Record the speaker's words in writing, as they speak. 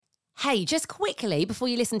Hey, just quickly before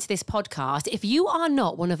you listen to this podcast, if you are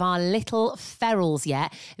not one of our little ferals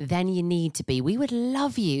yet, then you need to be. We would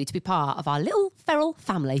love you to be part of our little feral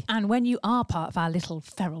family. And when you are part of our little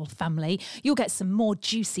feral family, you'll get some more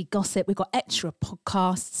juicy gossip. We've got extra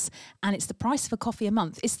podcasts, and it's the price of a coffee a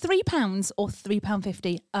month. It's £3 or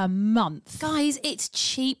 £3.50 a month. Guys, it's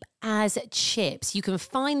cheap as chips. You can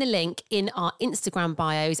find the link in our Instagram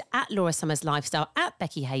bios at Laura Summers Lifestyle, at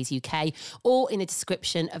Becky Hayes UK, or in the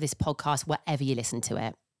description of this podcast, wherever you listen to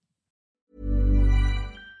it.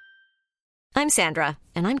 I'm Sandra,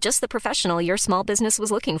 and I'm just the professional your small business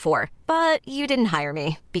was looking for. But you didn't hire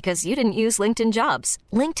me because you didn't use LinkedIn Jobs.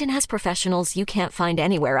 LinkedIn has professionals you can't find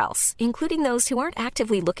anywhere else, including those who aren't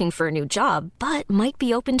actively looking for a new job, but might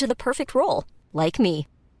be open to the perfect role, like me.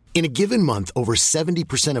 In a given month, over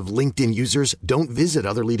 70% of LinkedIn users don't visit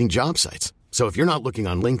other leading job sites. So if you're not looking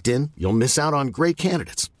on LinkedIn, you'll miss out on great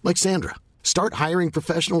candidates like Sandra. Start hiring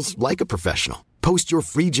professionals like a professional. Post your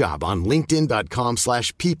free job on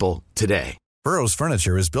linkedin.com/people today. Burrow's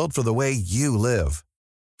furniture is built for the way you live.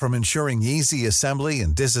 From ensuring easy assembly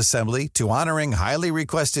and disassembly to honoring highly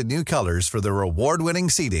requested new colors for their award-winning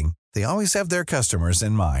seating, they always have their customers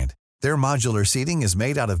in mind. Their modular seating is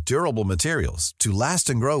made out of durable materials to last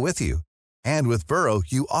and grow with you. And with Burrow,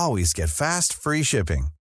 you always get fast, free shipping.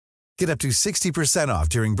 Get up to 60% off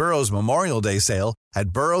during Burrow's Memorial Day sale at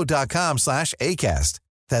burrow.com/ACAST.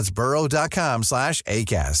 That's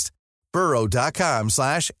burrow.com/ACAST.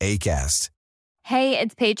 burrow.com/ACAST. Hey,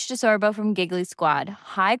 it's Paige DeSorbo from Giggly Squad.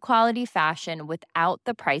 High quality fashion without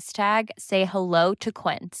the price tag. Say hello to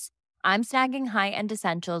Quince. I'm snagging high-end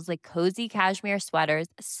essentials like cozy cashmere sweaters,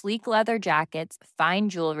 sleek leather jackets, fine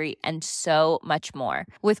jewelry, and so much more.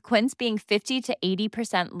 With Quince being 50 to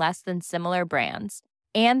 80% less than similar brands.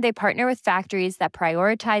 And they partner with factories that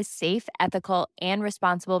prioritize safe, ethical, and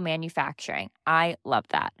responsible manufacturing. I love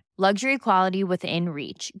that. Luxury quality within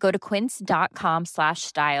reach. Go to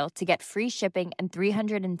quince.com/style to get free shipping and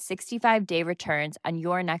 365-day returns on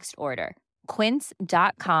your next order.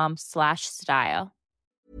 Quince.com/style.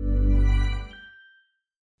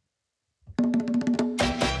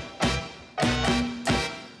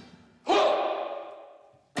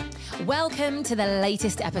 Welcome to the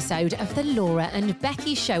latest episode of the Laura and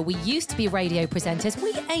Becky Show. We used to be radio presenters.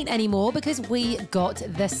 We ain't anymore because we got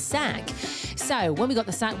the sack. So when we got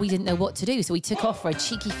the sack, we didn't know what to do. So we took off for a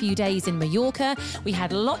cheeky few days in Mallorca. We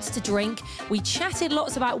had lots to drink. We chatted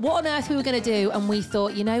lots about what on earth we were going to do. And we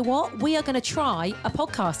thought, you know what? We are going to try a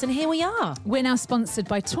podcast. And here we are. We're now sponsored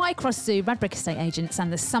by Twycross Zoo, Radbrick Estate Agents,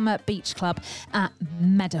 and the Summer Beach Club at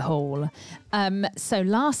Meadowhall. So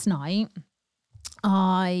last night,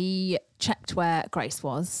 I checked where Grace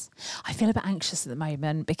was. I feel a bit anxious at the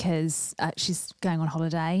moment because she's going on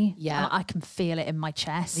holiday. Yeah. I can feel it in my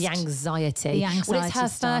chest. The anxiety. Well, it's her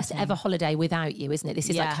first ever holiday without you, isn't it?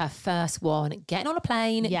 This is like her first one. Getting on a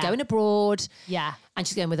plane, going abroad. Yeah. And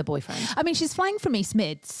she's going with a boyfriend. I mean, she's flying from East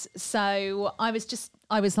Mids. So I was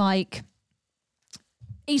like,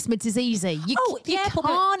 East Mids is easy. You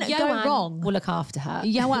can't go wrong. We'll look after her.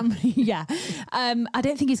 Johan, yeah. I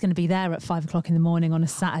don't think he's going to be there at 5 o'clock in the morning on a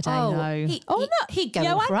Saturday, though. He'd go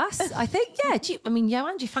in for us, I think. Yeah.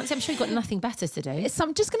 Johan, do you fancy? I'm sure you've got nothing better to do. So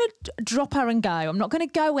I'm just going to drop her and go. I'm not going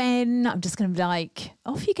to go in. I'm just going to be like,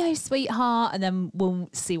 off you go, sweetheart, and then we'll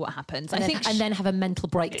see what happens. And then have a mental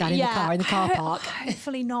breakdown in the car park.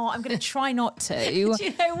 Hopefully not. I'm going to try not to. Do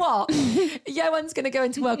you know what? Johan's going to go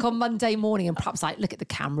into work on Monday morning and perhaps look at the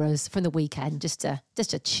cameras from the weekend just to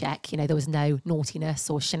check, there was no naughtiness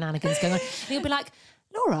or shenanigans going on. And he'll be like,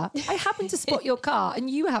 Laura, I happened to spot your car and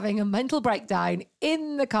you having a mental breakdown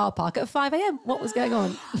in the car park at 5 a.m. What was going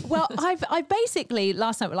on? Well, I basically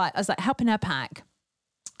last night I was helping her pack.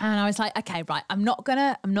 And I was like, okay, right, I'm not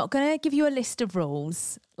gonna give you a list of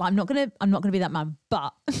rules. I'm not gonna be that man,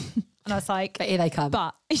 but and I was like, but here they come.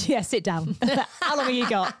 But yeah, sit down. How long have you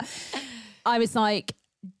got? I was like,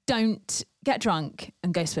 don't get drunk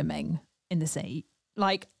and go swimming in the sea.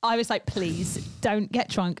 I was like, please don't get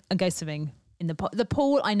drunk and go swimming in the pool. The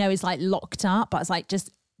pool I know is locked up, but I was like, just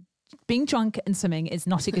being drunk and swimming is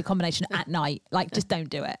not a good combination at night. Just don't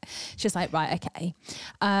do it. She's like, right, okay.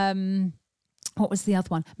 What was the other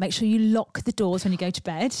one? Make sure you lock the doors when you go to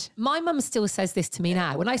bed. My mum still says this to me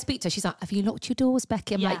now. When I speak to her, she's like, have you locked your doors,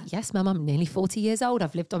 Becky? I'm like, yes, Mum, I'm nearly 40 years old.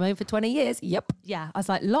 I've lived on my own for 20 years. Yep. Yeah. I was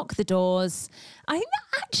like, lock the doors. I think that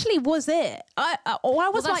actually was it. I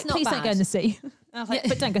was like, please don't go in the sea. I was like,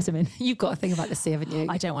 but don't go swimming. You've got a thing about the sea, haven't you?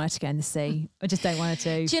 I don't want her to go in the sea. I just don't want her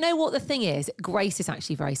to. Do you know what the thing is? Grace is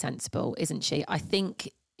actually very sensible, isn't she? I think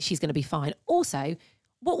she's going to be fine. Also,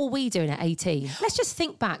 what were we doing at 18? Let's just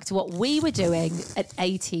think back to what we were doing at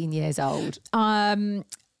 18 years old.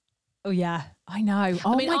 Oh yeah, I know.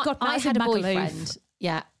 Oh my God, I Matt's had in a Magaluf. boyfriend.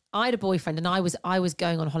 Yeah. I had a boyfriend and I was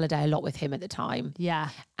going on holiday a lot with him at the time. Yeah.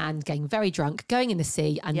 And getting very drunk, going in the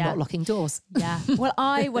sea and not locking doors. Yeah. Well,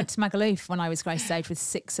 I went to Magaluf when I was Grace's age with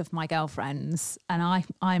 6 of my girlfriends, and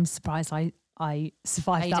I'm surprised I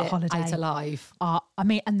survived Made that it holiday. out alive. I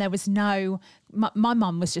mean, and there was my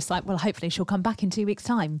mum was just like, well, hopefully she'll come back in 2 weeks'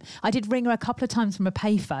 time. I did ring her a couple of times from a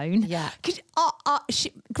payphone. Yeah.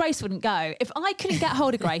 Grace wouldn't go. If I couldn't get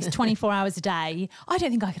hold of Grace 24 hours a day, I don't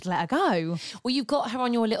think I could let her go. Well, you've got her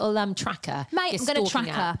on your little tracker. Mate, your I'm going to track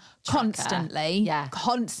stalking her app. constantly. Yeah.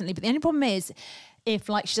 Constantly. But the only problem is, if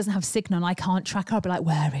like she doesn't have signal and I can't track her, I'll be like,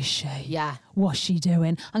 where is she? Yeah. What's she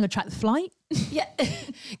doing? I'm going to track the flight. Yeah.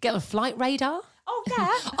 Get on flight radar. Oh, yeah.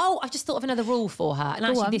 Oh, I've just thought of another rule for her. And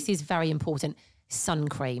actually, on. this is very important. Sun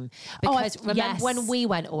cream. Because remember yes. when we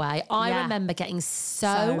went away, I Yeah. remember getting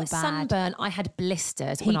So so bad. sunburned. I had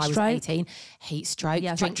blisters when Heat I was stroke. 18. Heat stroke.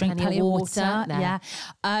 Yeah, drink drink plenty of water. There. Yeah.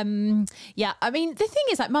 Yeah. I mean, the thing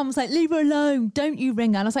is, like, mum was like, leave her alone. Don't you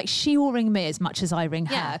ring her. And I was like, she will ring me as much as I ring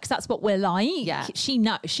her, Yeah. because that's what we're like. Yeah. She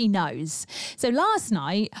knows. So last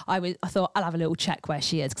night, I thought I'll have a little check where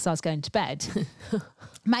she is because I was going to bed.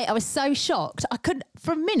 Mate, I was so shocked. I couldn't,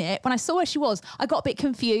 for a minute, when I saw where she was, I got a bit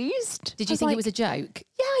confused. Did you think it was a joke?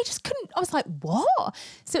 Yeah, I just couldn't. I was like, what?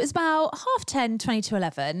 So it was about 10:30, 20 to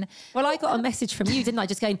 11. Well, I got a message from you, didn't I?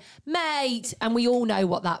 Just going, mate. And we all know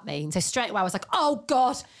what that means. So straight away, I was like, oh,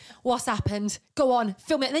 God, what's happened? Go on,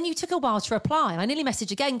 film it. And then you took a while to reply. And I nearly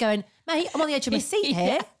messaged again going, mate, I'm on the edge of my seat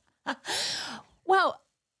here. Well,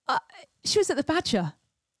 she was at the Badger.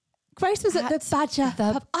 Grace was at the Badger.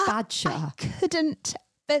 the pub. Badger. I couldn't.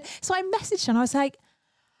 So I messaged her and I was like,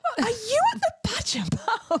 are you at the Badger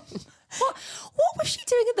pub? What was she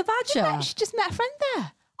doing at the Badger? She just met a friend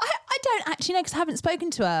there. I don't actually know because I haven't spoken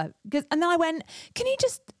to her. And then I went, can you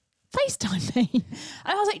just FaceTime me? And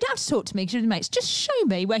I was like, you don't have to talk to me because you're the mates. Just show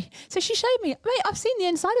me. So she showed me. Mate, I've seen the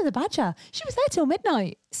inside of the Badger. She was there till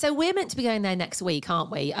midnight. So we're meant to be going there next week,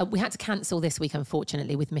 aren't we? We had to cancel this week,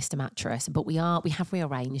 unfortunately, with Mr. Mattress, but we have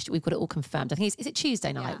rearranged. We've got it all confirmed. I think is it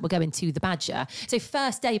Tuesday night? Yeah. We're going to the Badger. So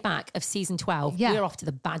first day back of season 12, Yeah. we're off to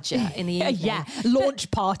the Badger in the evening. Yeah, launch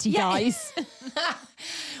party, guys.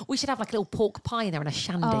 We should have like a little pork pie in there and a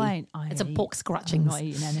shandy. I and some eat- pork scratchings. I'm not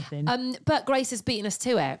eating anything. But Grace has beaten us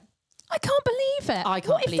to it. I can't believe it. I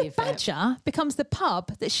can't what believe if the Badger becomes the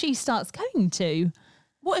pub that she starts going to?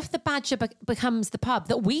 What if the Badger becomes the pub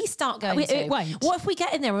that we start going to? It won't. What if we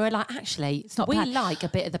get in there and we're like, actually, not we bad. like a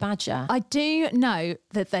bit of the Badger? I do know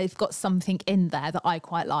that they've got something in there that I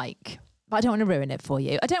quite like. But I don't want to ruin it for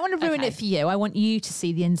you. I don't want to ruin Okay. it for you. I want you to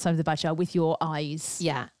see the inside of the Badger with your eyes.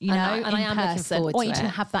 Yeah. You know, And I in am looking person. forward I want to you to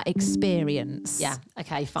it. have that experience. Yeah.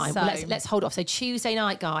 Okay. Fine. So- Well, let's hold off. So Tuesday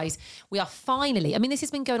night, guys, we are finally. I mean, this has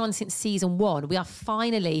been going on since season 1. We are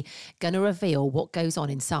finally going to reveal what goes on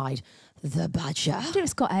inside the Badger. I wonder if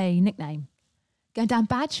it's got a nickname. Going down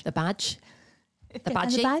Badge? The Badge. The Going down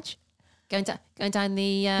Badgie. the Badge? Going down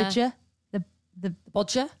the Badger? The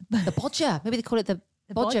Bodger. The Bodger. Maybe they call it the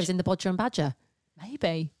Bodge? Bodgers in the Bodger and Badger.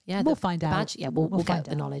 Maybe. Yeah, we'll the find out. Badge. Yeah, we'll get find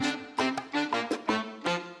the out. knowledge.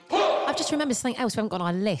 I've just remembered something else we haven't got on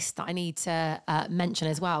our list that I need to mention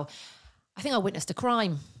as well. I think I witnessed a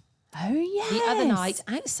crime Oh, yeah. the other night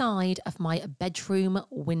outside of my bedroom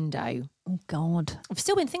window. Oh, God. I've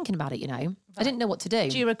still been thinking about it, you know. I didn't know what to do.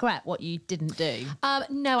 Do you regret what you didn't do?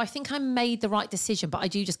 No, I think I made the right decision, but I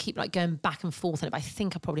do just keep like going back and forth on it. But I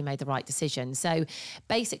think I probably made the right decision. So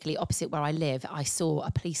basically, opposite where I live, I saw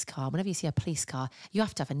a police car. Whenever you see a police car, you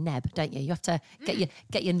have to have a neb, don't you? You have to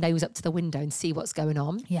get your nose up to the window and see what's going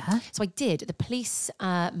on. Yeah. So I did. The police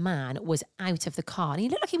man was out of the car and he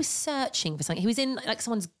looked like he was searching for something. He was in like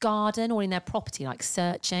someone's garden or in their property, like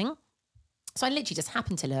searching. So I literally just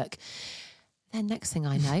happened to look. Then next thing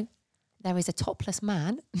I know, there is a topless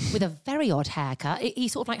man with a very odd haircut. He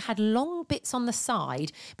sort of like had long bits on the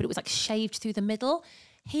side, but it was like shaved through the middle.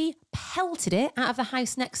 He pelted it out of the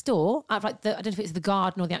house next door, out of like I don't know if it's the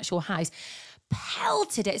garden or the actual house,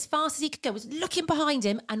 pelted it as fast as he could go, was looking behind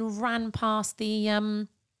him and ran past the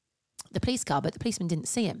police car, but the policeman didn't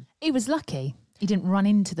see him. He was lucky. He didn't run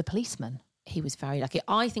into the policeman. He was very lucky.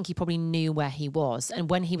 I think he probably knew where he was. And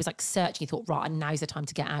when he was like searching, he thought, right, now's the time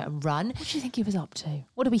to get out and run. What do you think he was up to?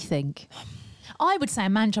 What do we think? I would say a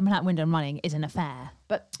man jumping out a window and running is an affair.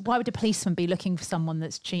 But why would a policeman be looking for someone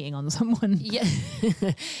that's cheating on someone? Yeah.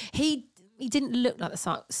 He didn't look like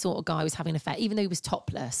the sort of guy who was having an affair, even though he was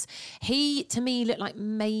topless. He, to me, looked like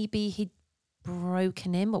maybe he'd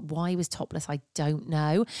broken him, but why he was topless, I don't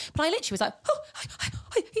know. But I literally was like,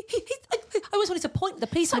 I always wanted to point at the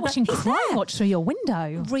police. It's like watching Crime Watch through your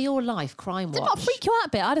window. Real life crime Did watch. not freak you out a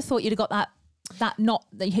bit. I'd have thought you'd have got that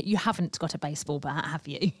You haven't got a baseball bat, have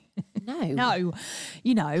you? No. No.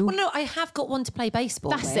 You know. Well, no, I have got one to play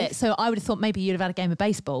baseball That's with. it. So I would have thought maybe you'd have had a game of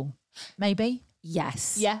baseball. Maybe.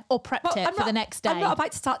 Yes. Yeah. Or prepped it for the next day. I'm not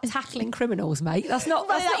about to start tackling criminals, mate. That's not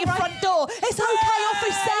Running out your front door. It's okay,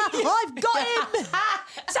 officer. I've got him.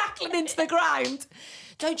 Tackling into the ground.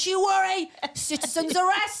 Don't you worry. Citizen's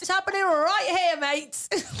arrest happening right here, mates.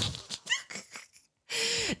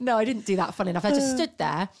 No, I didn't do that. Funny enough, I just stood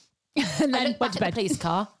there. And I then looked back at the police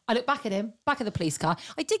car. I looked back at him, back at the police car.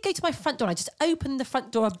 I did go to my front door and I just opened the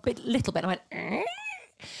front door little bit and I went,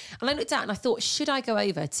 and I looked out and I thought, should I go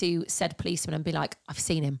over to said policeman and be like, I've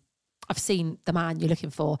seen him. I've seen the man you're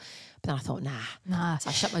looking for. But then I thought, nah. So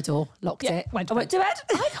I shut my door, locked it. Went to bed. I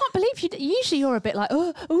can't believe you. Usually you're a bit like,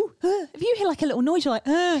 if you hear like a little noise, you're like,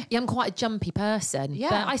 Yeah, I'm quite a jumpy person. Yeah,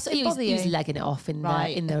 But I saw he was legging it off in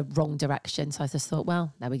the wrong direction. So I just thought,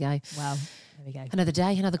 well, there we go. Well, there we go. Another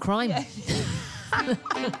day, another crime. Yeah.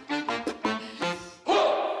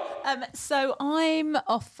 So I'm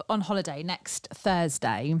off on holiday next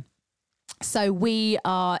Thursday. So we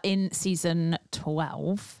are in season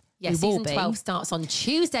 12. Yeah, season 12 starts on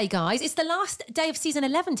Tuesday, guys. It's the last day of season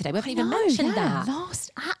 11 today. We haven't even mentioned that.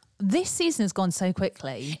 This season has gone so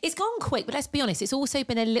quickly. It's gone quick, but let's be honest, it's also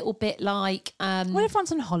been a little bit like... well,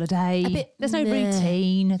 everyone's on holiday. There's no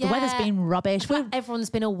routine. Yeah. The weather's been rubbish.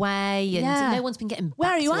 Everyone's been away and no one's been getting back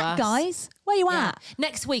Where are you to at, us. Guys? Where are you at?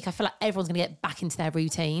 Next week, I feel like everyone's going to get back into their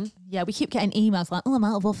routine. Yeah, we keep getting emails like, I'm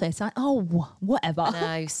out of office. Like, whatever.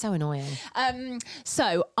 No, so annoying.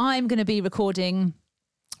 So I'm going to be recording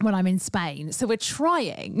when I'm in Spain. So we're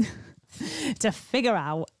trying to figure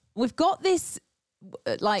out, we've got this,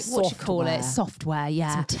 like, what do you call it? Software,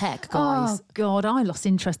 yeah. Some tech, guys. Oh, God, I lost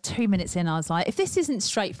interest 2 minutes in. I was like, if this isn't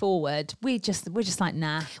straightforward, we're just like,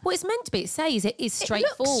 nah. Well, it's meant to be. It says it is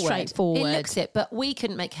straightforward. It looks it, but we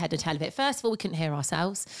couldn't make head or tail of it. First of all, we couldn't hear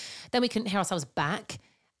ourselves. Then we couldn't hear ourselves back.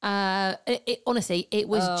 Honestly, it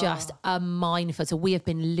was just a minefield. So we have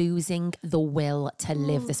been losing the will to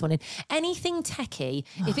live this one. And anything techie,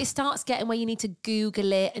 if it starts getting where you need to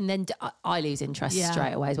Google it, and then I lose interest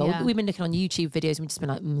straight away as well. Yeah. We've been looking on YouTube videos and we've just been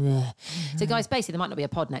like, meh. So guys, basically there might not be a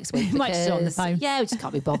pod next week. Might just sit on the phone. Yeah, we just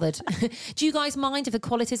can't be bothered. Do you guys mind if the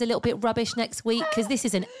quality is a little bit rubbish next week? Because this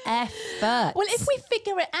is an effort. Well, if we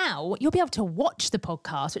figure it out, you'll be able to watch the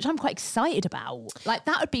podcast, which I'm quite excited about. Like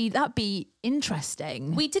that'd be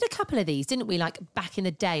interesting. We did a couple of these, didn't we? Like back in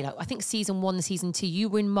the day, like I think season 1, season 2, you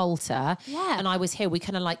were in Malta, and I was here. We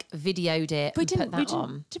kind of like videoed it. Put that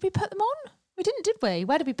on. Did we put them on? We didn't, did we?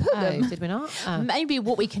 Where did we put them? Did we not? Maybe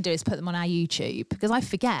what we can do is put them on our YouTube because I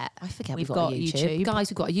forget we've got a YouTube.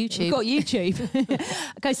 Guys, we've got a YouTube. We've got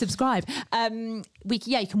YouTube. Go subscribe. You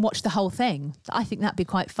can watch the whole thing. I think that'd be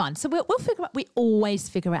quite fun. So we'll figure out. We always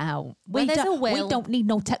figure it out. Well, there's a will. We don't need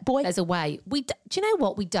no tech boy. There's a way. Do you know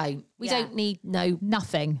what? We don't. We don't need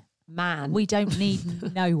nothing. Man. We don't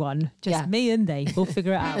need no one. Just me and they. We'll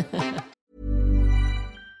figure it out.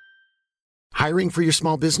 Hiring for your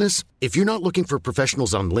small business? If you're not looking for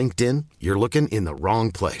professionals on LinkedIn, you're looking in the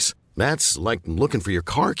wrong place. That's like looking for your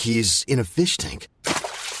car keys in a fish tank.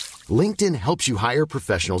 LinkedIn helps you hire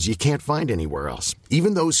professionals you can't find anywhere else,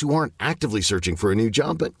 even those who aren't actively searching for a new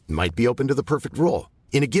job but might be open to the perfect role.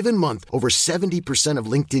 In a given month, over 70% of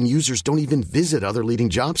LinkedIn users don't even visit other leading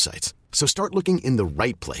job sites. So start looking in the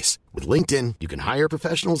right place. With LinkedIn, you can hire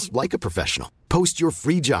professionals like a professional. Post your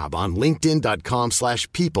free job on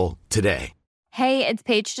linkedin.com/people today. Hey, it's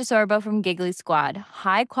Paige DeSorbo from Giggly Squad.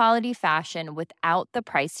 High quality fashion without the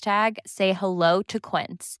price tag. Say hello to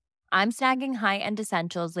Quince. I'm snagging high-end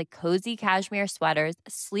essentials like cozy cashmere sweaters,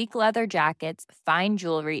 sleek leather jackets, fine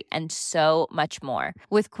jewelry, and so much more.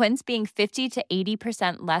 With Quince being 50 to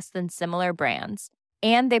 80% less than similar brands.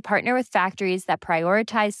 And they partner with factories that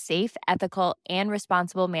prioritize safe, ethical, and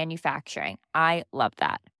responsible manufacturing. I love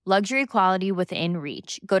that. Luxury quality within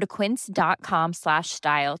reach. Go to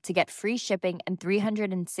quince.com/style to get free shipping and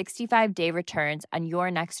 365-day returns on your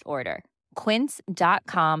next order.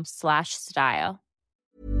 Quince.com/style.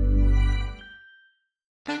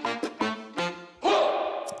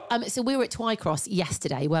 So we were at Twycross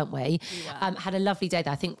yesterday, weren't we? Had a lovely day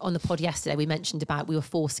there. I think on the pod yesterday we mentioned about we were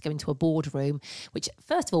forced to go into a boardroom, which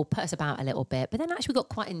first of all put us about a little bit, but then actually we got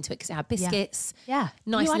quite into it because it had biscuits,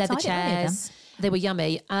 nice leather chairs. They were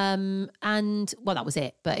yummy. And well, that was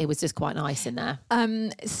it, but it was just quite nice in there.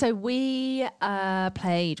 So we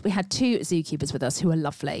played, we had 2 zookeepers with us who were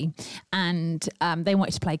lovely, and they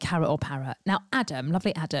wanted to play Carrot or Parrot. Now, Adam,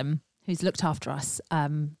 lovely Adam, who's looked after us for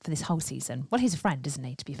this whole season. Well, he's a friend, isn't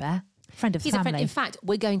he, to be fair? Friend of the He's a friend. family. In fact,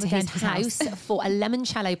 we're going to his house for a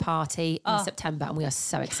limoncello party in September, and we are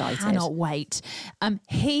so excited. Cannot wait.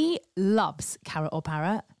 He loves carrot or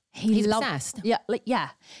parrot. He's obsessed. Yeah.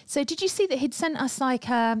 So did you see that he'd sent us like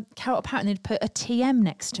a carrot or parrot and they'd put a TM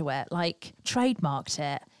next to it, like trademarked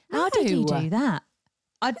it? How did he do that?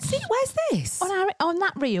 I'd see. Where's this? On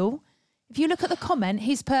that reel, if you look at the comment,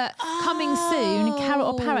 he's put coming soon, carrot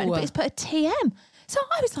or parrot, but he's put a TM. So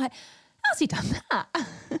I was like, how's he done that?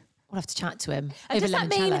 We'll have to chat to him. And over does that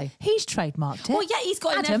limoncello. mean he's trademarked it? Well, yeah, he's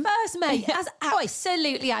got Adam. in there first, mate. That's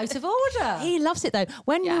absolutely out of order. He loves it though.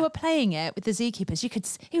 When we were playing it with the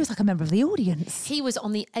zookeepers, he was like a member of the audience. He was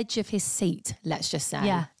on the edge of his seat, let's just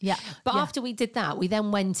say. Yeah. But after we did that, we then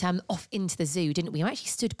went off into the zoo, didn't we? We actually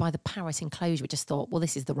stood by the parrot enclosure. We just thought, well,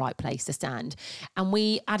 this is the right place to stand. And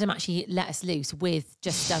Adam actually let us loose with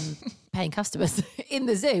just paying customers in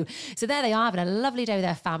the zoo. So there they are having a lovely day with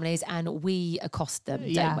their families, and we accost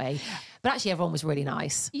them, don't we? But actually, everyone was really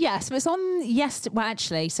nice. Yes, it was on yesterday. Well,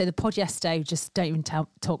 actually, so the pod yesterday, just don't even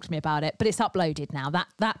talk to me about it. But it's uploaded now.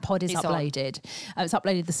 That pod is uploaded. It's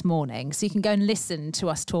uploaded this morning. So you can go and listen to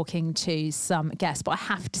us talking to some guests. But I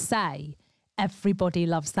have to say, everybody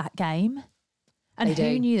loves that game. And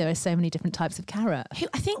who knew there are so many different types of carrot?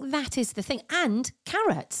 I think that is the thing. And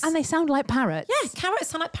carrots. And they sound like parrots. Yeah, carrots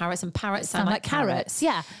sound like parrots and parrots sound like carrots.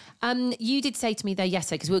 Yeah. You did say to me though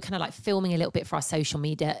yesterday, because we were kind of like filming a little bit for our social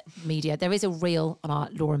media. There is a reel on our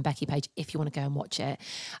Laura and Becky page if you want to go and watch it.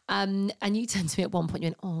 And you turned to me at one point, you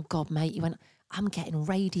went, oh God, mate, you went, I'm getting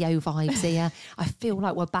radio vibes here. I feel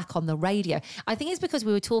like we're back on the radio. I think it's because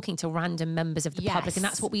we were talking to random members of the public, and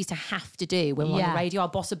that's what we used to have to do when we were on the radio. Our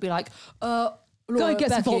boss would be like, Laura, go and get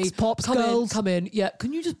Becky, some Vox Pops, girls. Come in. Yeah,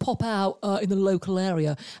 can you just pop out in the local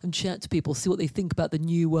area and chat to people, see what they think about the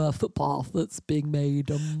new footpath that's being made?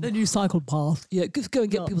 The new cycle path. Yeah, just go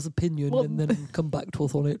and get people's opinion and then come back to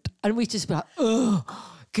us on it. And we just be like, oh,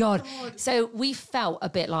 God. So we felt a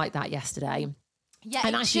bit like that yesterday. Yeah,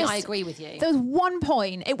 and actually, I agree with you. There was one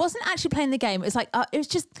point. It wasn't actually playing the game. It was like,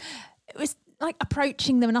 it was like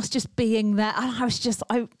approaching them and us just being there. And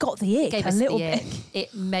I got the ick a little bit.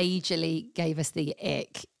 It majorly gave us the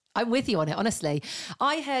ick. I'm with you on it, honestly.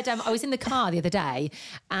 I heard, I was in the car the other day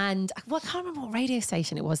and I can't remember what radio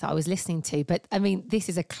station it was that I was listening to, but I mean, this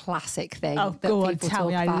is a classic thing. Oh, that go on, people tell talk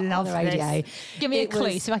me. I about love on the radio. this. Give me a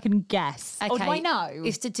clue so I can guess. Okay, or do I know?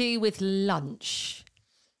 It's to do with lunch.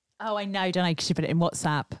 Oh, I know, don't I? Because you put it in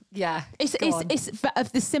WhatsApp. Yeah. It's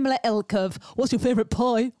of the similar ilk of, what's your favourite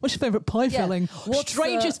pie? What's your favourite pie filling?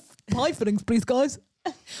 Strangest pie fillings, please, guys.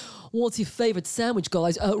 What's your favourite sandwich,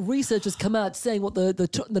 guys? Research has come out saying what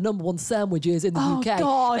the number one sandwich is in the UK.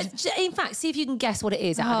 God. But in fact, see if you can guess what it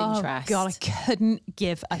is out of interest. God, I couldn't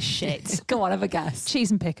give a shit. Go on, have a guess.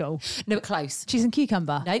 Cheese and pickle. No, close. Cheese and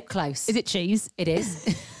cucumber. Nope, close. Is it cheese? It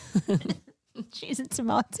is. Cheese and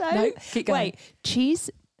tomato. No, keep going. Wait,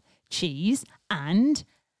 cheese and...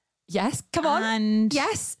 Yes, come on. And...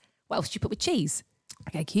 Yes. What else do you put with cheese?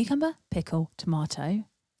 Okay, cucumber, pickle, tomato,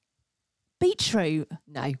 beetroot.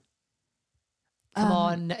 No. Come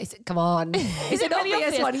on. Come on. Is it really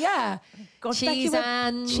obvious one? Yeah. God, cheese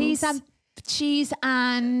and... Cheese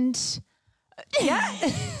and... Yeah.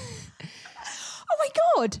 Oh my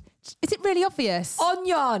God. Is it really obvious?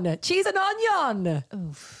 Onion. Cheese and onion.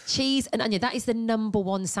 Oof. Cheese and onion. That is the number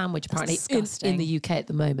one sandwich apparently in the UK at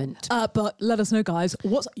the moment. But let us know, guys,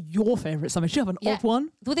 what's your favourite sandwich? Do you have an odd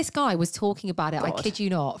one? Well, this guy was talking about it, I kid you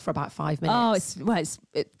not, for about 5 minutes. Oh,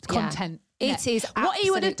 it's content. It is what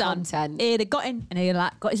he would have done. Content. He'd have got in and he'd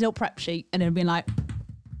have got his little prep sheet and he'd been like,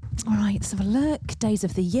 all right, let's have a look. Days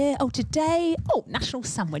of the year. Oh, today. Oh, National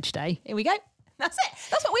Sandwich Day. Here we go. That's it.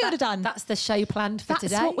 That's what we would have done. That's the show planned for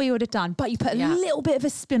today. That's what we would have done. But you put a little bit of a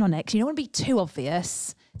spin on it because you don't want to be too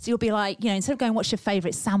obvious. So you'll be like, instead of going, what's your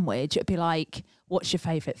favourite sandwich? It'd be like, what's your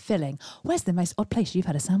favourite filling? Where's the most odd place you've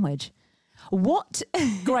had a sandwich? What?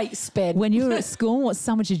 Great spin. When you were at school, what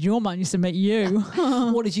sandwich did your mum used to make you?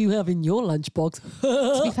 What did you have in your lunchbox?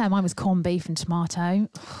 To be fair, mine was corned beef and tomato.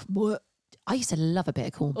 What? I used to love a bit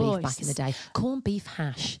of corned beef back in the day. Corned beef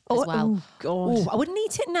hash as well. Oh, God. I wouldn't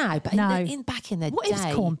eat it now, but back in the day. What is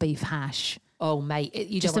corned beef hash? Oh, mate,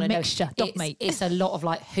 you just don't want to know. Just a mixture, dog meat. It's a lot of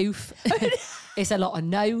like hoof. It's a lot of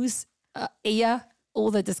nose, ear, all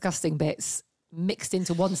the disgusting bits mixed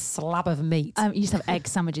into one slab of meat. You used to have egg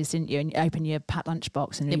sandwiches, didn't you? And you open your packed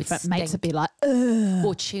lunchbox and your mates would be like, ugh.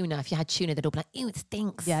 Or tuna. If you had tuna, they'd all be like, ew, it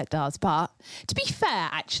stinks. Yeah, it does. But to be fair,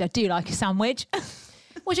 actually, I do like a sandwich.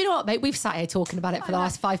 Well, do you know what, mate? We've sat here talking about it for the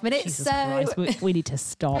last 5 minutes. Jesus Christ, we need to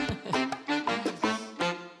stop.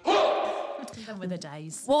 Done with the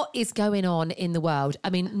days. What is going on in the world? I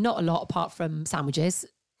mean, not a lot apart from sandwiches.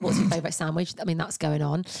 What's your favourite sandwich? I mean, that's going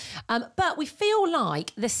on. But we feel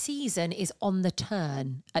like the season is on the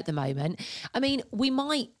turn at the moment. I mean, we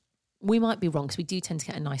might be wrong because we do tend to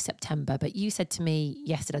get a nice September. But you said to me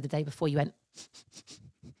yesterday, the day before, you went,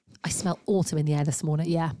 I smell autumn in the air this morning.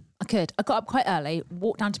 Yeah, I could. I got up quite early,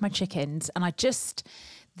 walked down to my chickens, and I just...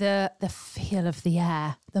 The feel of the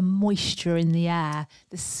air, the moisture in the air,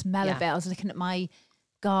 the smell of it. I was looking at my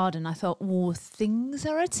garden. I thought, oh, things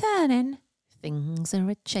are a-turning. Things are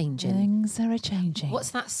a-changing. Things are a-changing. What's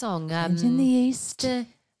that song? Winds in the east. Isn't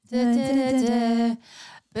that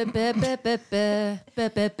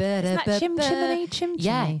chim chimney, chim chimney?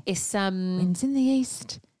 Yeah, it's Winds in the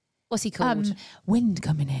east. What's he called? Wind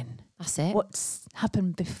coming in. That's it. What's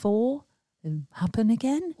happened before? Happen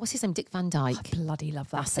again? What's his name? Dick Van Dyke. I bloody love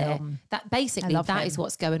that That's film. it. That basically that is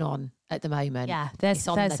what's going on at the moment. Yeah, it's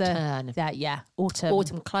on the turn. Yeah, autumn.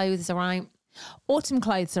 Autumn clothes are out. Autumn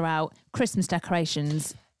clothes are out. Christmas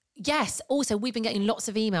decorations. Yes. Also, we've been getting lots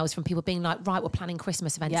of emails from people being like, right, we're planning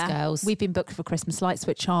Christmas events, girls. We've been booked for Christmas light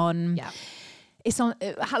switch on. Yeah. It's on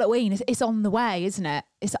Halloween. It's on the way, isn't it?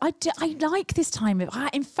 I like this time of.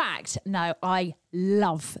 In fact, no, I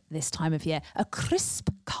love this time of year. A crisp,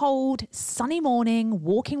 cold, sunny morning,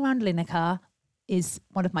 walking around Lineker is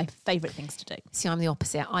one of my favourite things to do. See, I'm the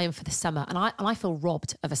opposite. I am for the summer, and I feel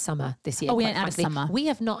robbed of a summer this year. Oh, we quite ain't had a frankly. summer. We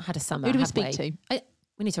have not had a summer. Who do we have speak to?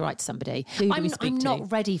 We need to write to somebody. Who do we speak I'm to?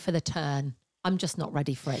 not ready for the turn. I'm just not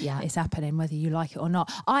ready for it yet. It's happening, whether you like it or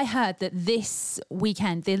not. I heard that this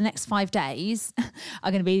weekend, the next 5 days,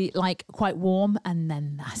 are going to be like quite warm, and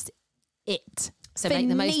then that's it. So make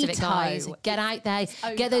the most of it, guys. Get out there.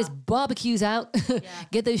 Get those barbecues out.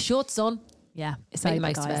 Get those shorts on. Yeah, it's Make the over,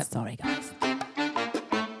 most of guys. it. Sorry, guys.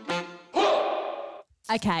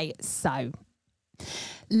 Okay, so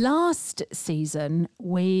last season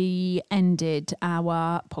we ended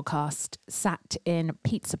our podcast sat in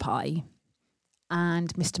Pizza Pie,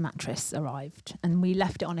 and Mr. Mattress arrived, and we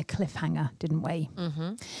left it on a cliffhanger, didn't we?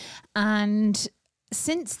 Mm-hmm. And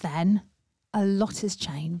since then, a lot has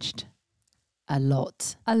changed. A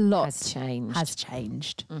lot Has Mm-hmm.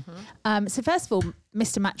 changed. So first of all,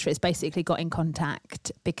 Mr. Mattress basically got in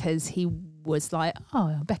contact because he was like,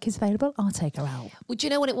 oh, Becky's available, I'll take her out. Well, do you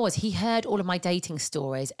know what it was? He heard all of my dating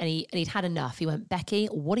stories and he'd had enough. He went, Becky,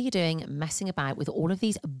 what are you doing messing about with all of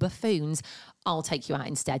these buffoons? I'll take you out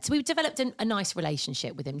instead. So we developed a nice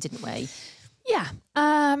relationship with him, didn't we? Yeah.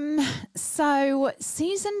 So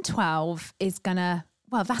season 12 is gonna...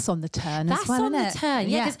 Well, that's on the turn as well, on isn't the it? turn.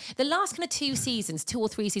 Yeah, because the last kind of 2 or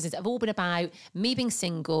 3 seasons have all been about me being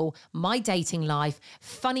single, my dating life,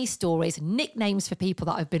 funny stories, nicknames for people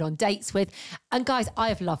that I've been on dates with. And guys, I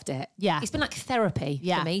have loved it. Yeah. It's been like therapy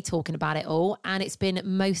Yeah. for me talking about it all. And it's been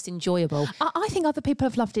most enjoyable. I think other people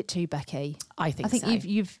have loved it too, Becky. I think so.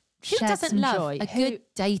 you've Who shared doesn't some love joy. a good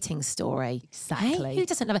dating story? Exactly. Hey, who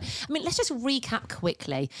doesn't love it? I mean, let's just recap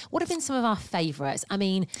quickly. What have been some of our favourites? I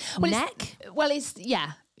mean, Neck,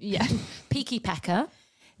 Yeah. Peaky Pecker.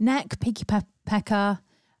 Neck, Peaky Pecker.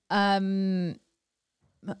 Who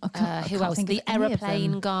else? The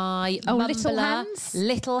aeroplane guy. Oh, Mumbler, Little Hands?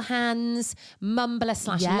 Little Hands.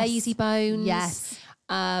 Mumbler / Yes. Lazy Bones. Yes.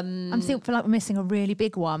 I'm still feel like we're missing a really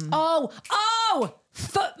big one. Oh!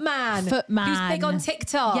 Footman. Footman. Who's big on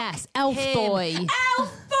TikTok. Yes, Elf Him. Boy.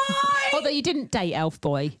 Elf Boy! Although you didn't date Elf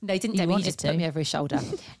Boy. No, he didn't You date me. He wanted just to. put me over his shoulder.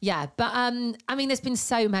 Yeah, but I mean, there's been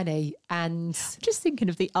so many, and Just thinking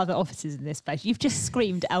of the other offices in this place. You've just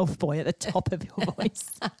screamed Elf Boy at the top of your voice.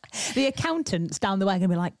 The accountants down the way are going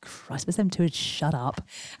to be like, Christ, but them two would shut up.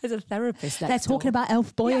 as a therapist, They're talking about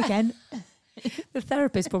Elf Boy again. the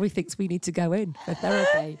therapist probably thinks we need to go in for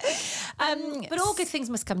therapy. But all good things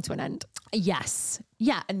must come to an end. Yes.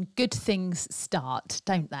 Yeah, and good things start,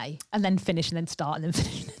 don't they? And then finish and then start and then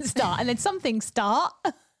finish and then start. And then some things start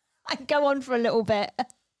and go on for a little bit.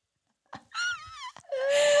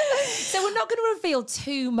 So we're not going to reveal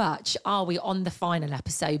too much, are we, on the final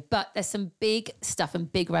episode? But there's some big stuff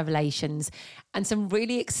and big revelations and some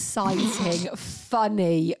really exciting,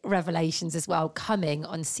 funny revelations as well coming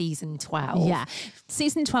on season 12. Yeah.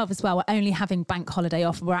 Season 12 as well, we're only having bank holiday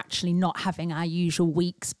off. We're actually not having our usual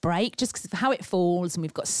week's break just because of how it falls, and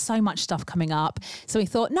we've got so much stuff coming up. So we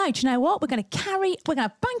thought, no, do you know what? We're going to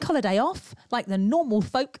have bank holiday off like the normal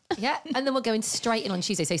folk. Yeah, and then we're going straight in on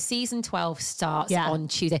Tuesday. So season 12 starts on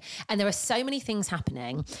Tuesday. And there are so many things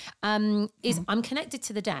happening. I'm connected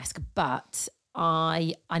to the desk, but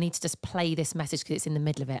I need to just play this message because it's in the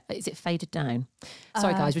middle of it. Is it faded down?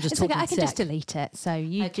 Sorry, guys, we're just talking. I can just delete it. So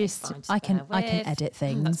you fine, I can bear with. edit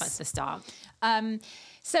things. That's the start.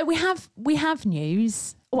 So we have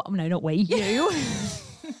news. Well, no, not we. You.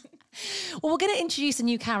 Well, we're going to introduce a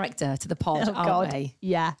new character to the pod, aren't we?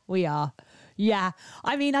 Yeah, we are. Yeah.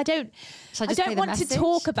 I mean, I don't Shall I just play the want to message?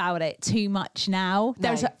 talk about it too much now.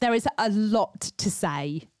 No. There is a lot to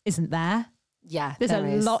say, isn't there? Yeah, There's there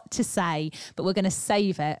a is. lot to say, but we're going to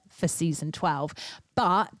save it for season 12.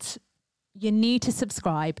 But you need to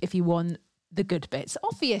subscribe if you want the good bits.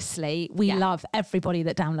 Obviously, we love everybody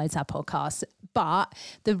that downloads our podcast, but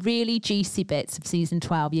the really juicy bits of season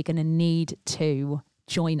 12, you're going to need to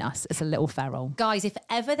join us as a little feral. Guys, if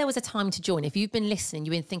ever there was a time to join, if you've been listening,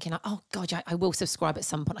 you've been thinking, like, oh God, I will subscribe at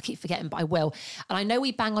some point. I keep forgetting, but I will. And I know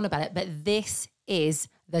we bang on about it, but this is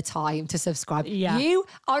the time to subscribe. Yeah. You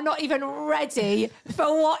are not even ready for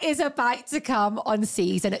what is about to come on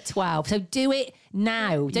season 12. So do it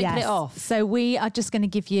now. Don't put it off. So we are just going to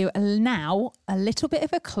give you now a little bit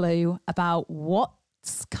of a clue about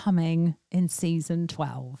what's coming in season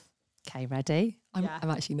 12. Okay, ready? I'm Yeah.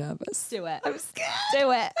 actually nervous. Do it. I'm scared.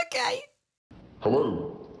 Do it. Okay.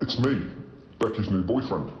 Hello, it's me, Becky's new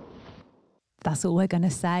boyfriend. That's all we're going to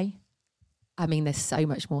say. I mean, there's so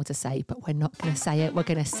much more to say, but we're not going to say it. We're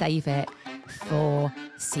going to save it for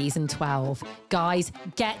season 12. Guys,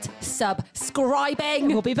 get subscribing.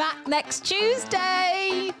 We'll be back next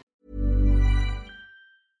Tuesday.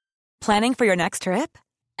 Planning for your next trip?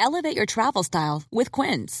 Elevate your travel style with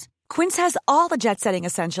Quince. Quince has all the jet-setting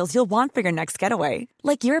essentials you'll want for your next getaway,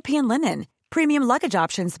 like European linen, premium luggage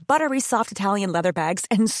options, buttery soft Italian leather bags,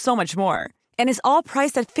 and so much more. And is all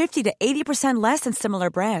priced at 50 to 80% less than similar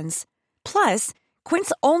brands. Plus,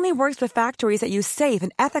 Quince only works with factories that use safe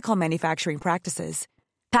and ethical manufacturing practices.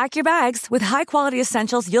 Pack your bags with high-quality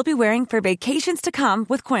essentials you'll be wearing for vacations to come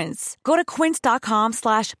with Quince. Go to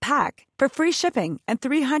quince.com/pack for free shipping and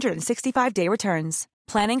 365-day returns.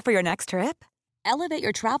 Planning for your next trip? Elevate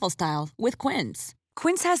your travel style with Quince.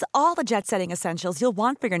 Quince has all the jet-setting essentials you'll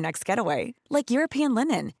want for your next getaway, like European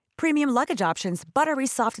linen, premium luggage options, buttery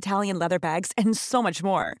soft Italian leather bags, and so much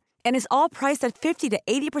more. And is all priced at 50 to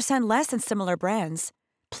 80% less than similar brands.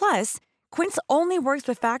 Plus, Quince only works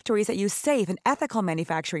with factories that use safe and ethical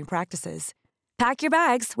manufacturing practices. Pack your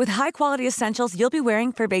bags with high-quality essentials you'll be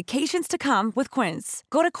wearing for vacations to come with Quince.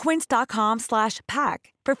 Go to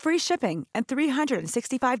quince.com/pack for free shipping and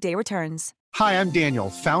 365-day returns. Hi, I'm Daniel,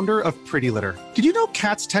 founder of Pretty Litter. Did you know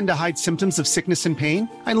cats tend to hide symptoms of sickness and pain?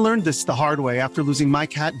 I learned this the hard way after losing my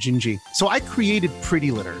cat, Gingy. So I created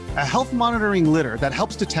Pretty Litter, a health monitoring litter that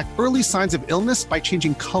helps detect early signs of illness by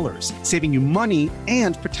changing colors, saving you money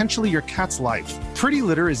and potentially your cat's life. Pretty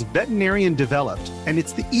Litter is veterinarian developed, and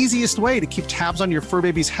it's the easiest way to keep tabs on your fur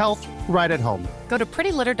baby's health right at home. Go to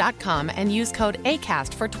prettylitter.com and use code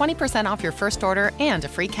ACAST for 20% off your first order and a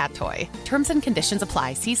free cat toy. Terms and conditions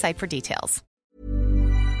apply. See site for details.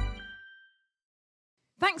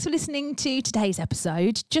 Thanks for listening to today's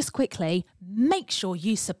episode. Just quickly, make sure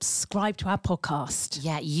you subscribe to our podcast.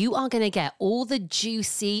 Yeah, you are going to get all the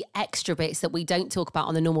juicy extra bits that we don't talk about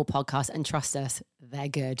on the normal podcast. And trust us, they're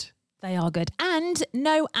good. They are good. And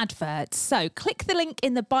no adverts. So click the link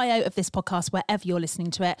in the bio of this podcast wherever you're listening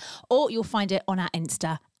to it, or you'll find it on our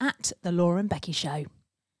Insta at The Laura and Becky Show.